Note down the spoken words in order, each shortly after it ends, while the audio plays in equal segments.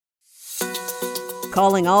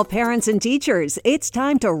Calling all parents and teachers, it's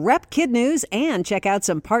time to rep Kid News and check out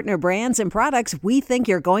some partner brands and products we think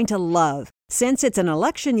you're going to love. Since it's an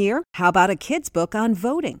election year, how about a kid's book on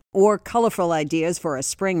voting? Or colorful ideas for a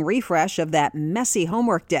spring refresh of that messy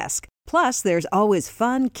homework desk? Plus, there's always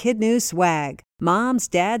fun Kid News swag. Moms,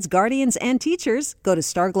 dads, guardians, and teachers, go to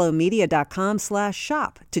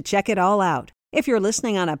starglowmedia.com/shop to check it all out. If you're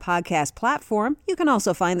listening on a podcast platform, you can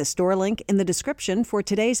also find the store link in the description for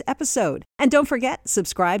today's episode. And don't forget,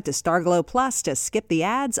 subscribe to Starglow Plus to skip the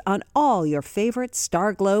ads on all your favorite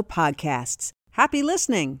Starglow podcasts. Happy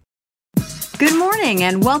listening! Good morning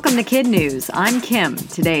and welcome to Kid News. I'm Kim.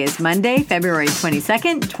 Today is Monday, February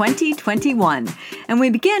 22nd, 2021. And we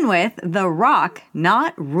begin with The Rock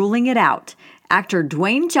not ruling it out. Actor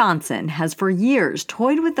Dwayne Johnson has for years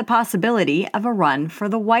toyed with the possibility of a run for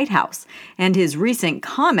the White House, and his recent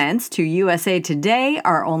comments to USA Today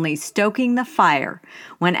are only stoking the fire.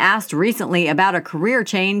 When asked recently about a career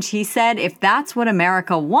change, he said if that's what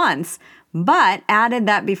America wants, but added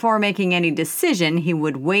that before making any decision, he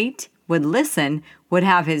would wait, would listen, would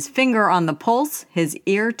have his finger on the pulse, his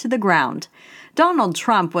ear to the ground. Donald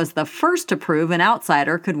Trump was the first to prove an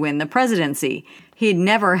outsider could win the presidency. He'd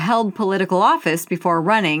never held political office before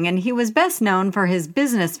running, and he was best known for his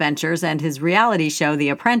business ventures and his reality show, The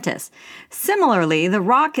Apprentice. Similarly, The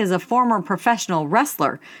Rock is a former professional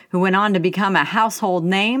wrestler who went on to become a household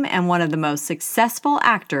name and one of the most successful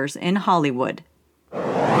actors in Hollywood.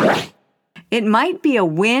 It might be a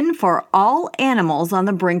win for all animals on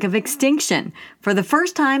the brink of extinction. For the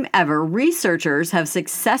first time ever, researchers have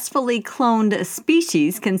successfully cloned a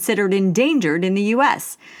species considered endangered in the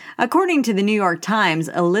U.S. According to the New York Times,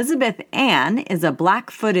 Elizabeth Ann is a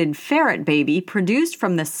black-footed ferret baby produced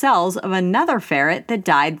from the cells of another ferret that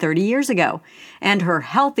died 30 years ago. And her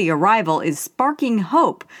healthy arrival is sparking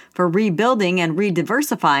hope for rebuilding and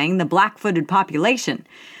rediversifying the black-footed population.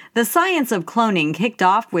 The science of cloning kicked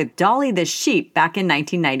off with Dolly the sheep back in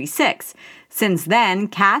 1996. Since then,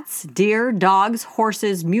 cats, deer, dogs,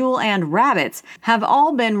 horses, mule, and rabbits have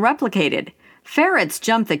all been replicated. Ferrets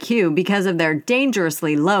jump the queue because of their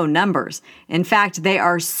dangerously low numbers. In fact, they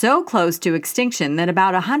are so close to extinction that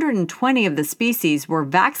about 120 of the species were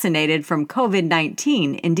vaccinated from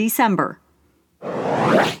COVID-19 in December.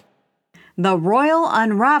 The royal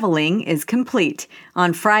unraveling is complete.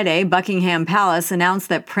 On Friday, Buckingham Palace announced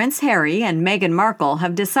that Prince Harry and Meghan Markle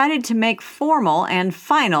have decided to make formal and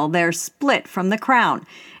final their split from the crown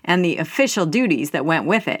and the official duties that went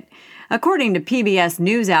with it. According to PBS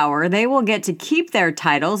NewsHour, they will get to keep their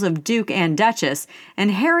titles of Duke and Duchess,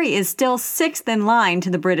 and Harry is still sixth in line to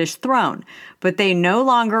the British throne, but they no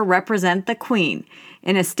longer represent the Queen.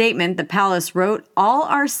 In a statement, the palace wrote, "All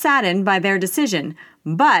are saddened by their decision,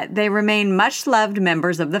 but they remain much-loved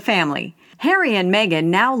members of the family." Harry and Meghan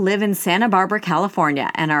now live in Santa Barbara, California,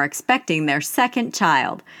 and are expecting their second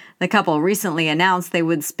child. The couple recently announced they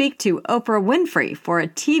would speak to Oprah Winfrey for a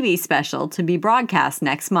TV special to be broadcast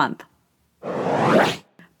next month.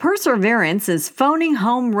 Perseverance is phoning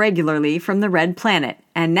home regularly from the Red Planet,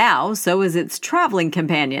 and now so is its traveling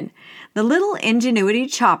companion. The little Ingenuity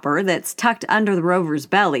chopper that's tucked under the rover's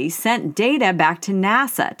belly sent data back to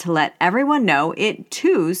NASA to let everyone know it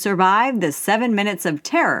too survived the 7 minutes of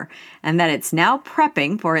terror and that it's now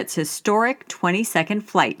prepping for its historic 20-second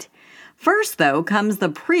flight. First, though, comes the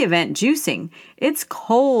pre-event juicing. It's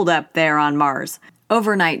cold up there on Mars.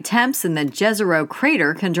 Overnight temps in the Jezero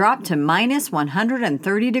crater can drop to minus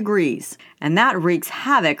 130 degrees, and that wreaks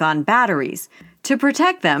havoc on batteries. To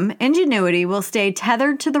protect them, Ingenuity will stay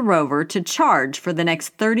tethered to the rover to charge for the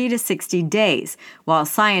next 30 to 60 days, while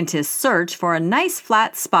scientists search for a nice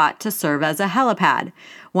flat spot to serve as a helipad.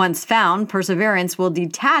 Once found, Perseverance will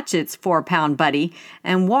detach its 4-pound buddy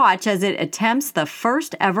and watch as it attempts the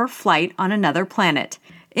first ever flight on another planet.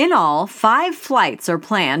 In all, 5 flights are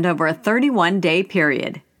planned over a 31-day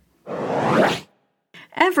period.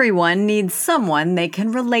 Everyone needs someone they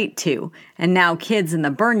can relate to, and now kids in the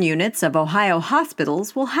burn units of Ohio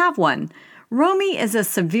hospitals will have one. Romy is a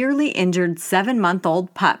severely injured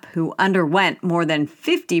 7-month-old pup who underwent more than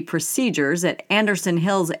 50 procedures at Anderson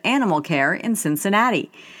Hills Animal Care in Cincinnati.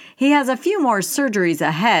 He has a few more surgeries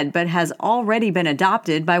ahead, but has already been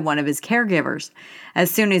adopted by one of his caregivers.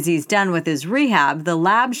 As soon as he's done with his rehab, the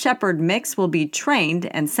Lab Shepherd mix will be trained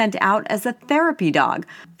and sent out as a therapy dog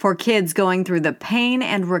for kids going through the pain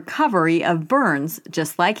and recovery of burns,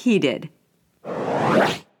 just like he did.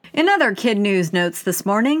 In other kid news notes this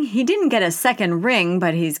morning, he didn't get a second ring,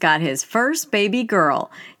 but he's got his first baby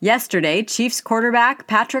girl. Yesterday, Chiefs quarterback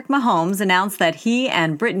Patrick Mahomes announced that he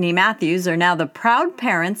and Brittany Matthews are now the proud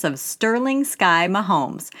parents of Sterling Sky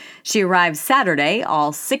Mahomes. She arrived Saturday,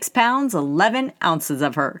 all 6 pounds, 11 ounces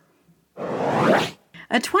of her.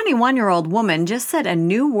 A 21-year-old woman just set a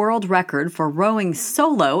new world record for rowing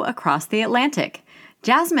solo across the Atlantic.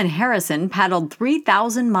 Jasmine Harrison paddled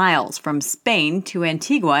 3,000 miles from Spain to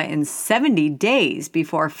Antigua in 70 days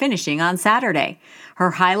before finishing on Saturday. Her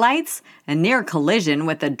highlights? A near collision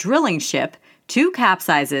with a drilling ship, 2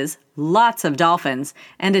 capsizes, lots of dolphins,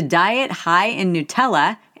 and a diet high in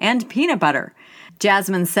Nutella and peanut butter.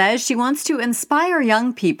 Jasmine says she wants to inspire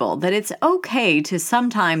young people that it's okay to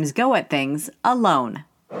sometimes go at things alone.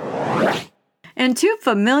 And 2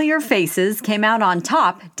 familiar faces came out on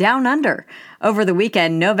top down under. Over the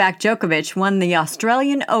weekend, Novak Djokovic won the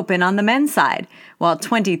Australian Open on the men's side, while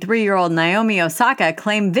 23-year-old Naomi Osaka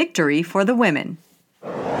claimed victory for the women.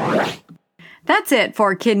 That's it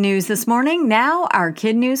for Kid News this morning. Now our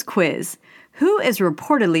Kid News quiz. Who is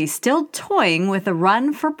reportedly still toying with a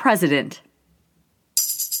run for president?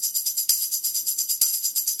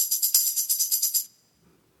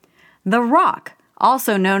 The Rock,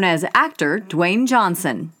 also known as actor Dwayne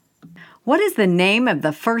Johnson. What is the name of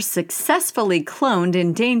the first successfully cloned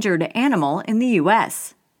endangered animal in the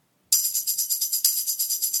U.S.?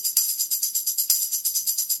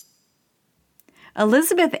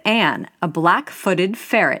 Elizabeth Ann, a black-footed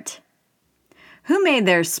ferret. Who made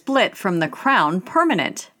their split from the crown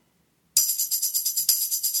permanent?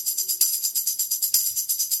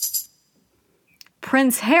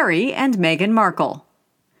 Prince Harry and Meghan Markle.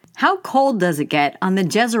 How cold does it get on the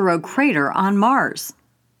Jezero crater on Mars?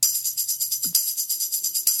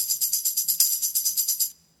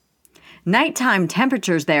 Nighttime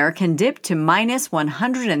temperatures there can dip to minus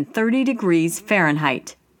 130 degrees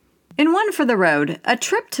Fahrenheit. In One for the Road, a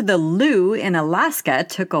trip to the Loo in Alaska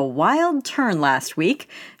took a wild turn last week.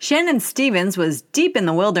 Shannon Stevens was deep in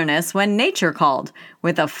the wilderness when nature called.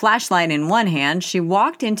 With a flashlight in one hand, she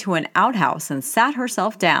walked into an outhouse and sat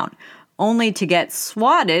herself down, only to get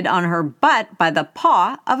swatted on her butt by the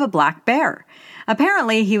paw of a black bear.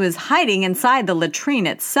 Apparently, he was hiding inside the latrine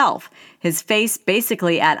itself, his face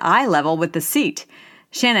basically at eye level with the seat.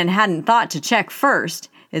 Shannon hadn't thought to check first,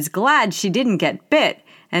 is glad she didn't get bit,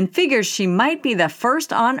 and figures she might be the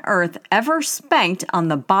first on Earth ever spanked on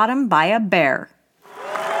the bottom by a bear.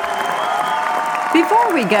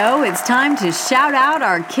 Before we go, it's time to shout out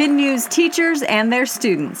our Kid News teachers and their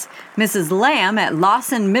students. Mrs. Lamb at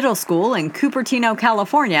Lawson Middle School in Cupertino,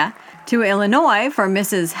 California, to Illinois for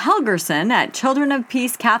Mrs. Helgerson at Children of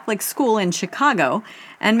Peace Catholic School in Chicago,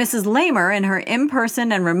 and Mrs. Lamer and her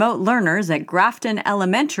in-person and remote learners at Grafton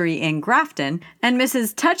Elementary in Grafton, and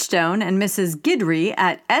Mrs. Touchstone and Mrs. Gidry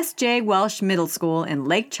at S.J. Welsh Middle School in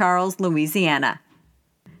Lake Charles, Louisiana.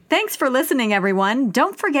 Thanks for listening, everyone.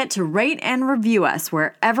 Don't forget to rate and review us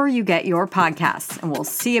wherever you get your podcasts, and we'll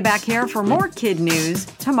see you back here for more Kid News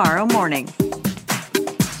tomorrow morning.